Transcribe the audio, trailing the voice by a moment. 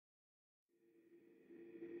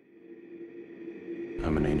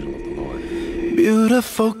I'm an angel of the Lord.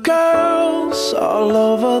 Beautiful girls all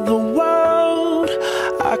over the world.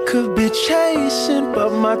 I could be chasing,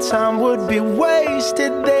 but my time would be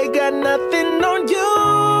wasted. They got nothing on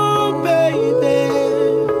you, baby.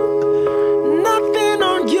 Nothing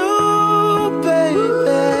on you,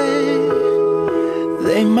 baby.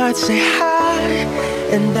 They might say hi,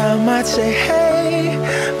 and I might say hey,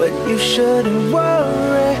 but you shouldn't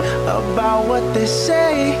worry about what they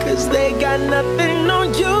say, 'cause they got nothing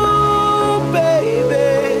on you,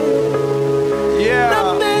 baby. Yeah.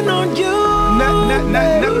 Nothing on you.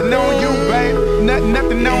 Nothing on you, babe.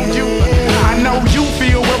 Nothing on you. I know you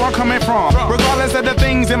feel where I'm coming from, regardless of the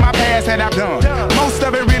things in my past that I've done. Most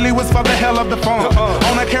of it really was for the hell of the fun.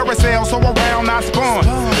 On a carousel, so around I spun.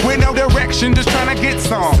 With no direction, just trying to get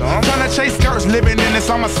some. Trying to chase skirts, living in the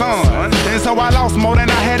summer sun. And so I lost more than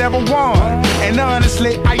I had ever won. And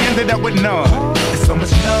honestly, I ended up with none. There's so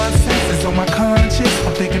much nonsense, it's on my conscience.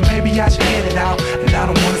 I'm thinking maybe I should get it out. And I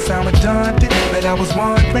don't want to sound redundant, but I was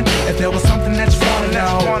wondering if there was something that you wanna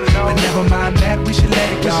know. But never mind that, we should let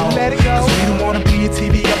it go.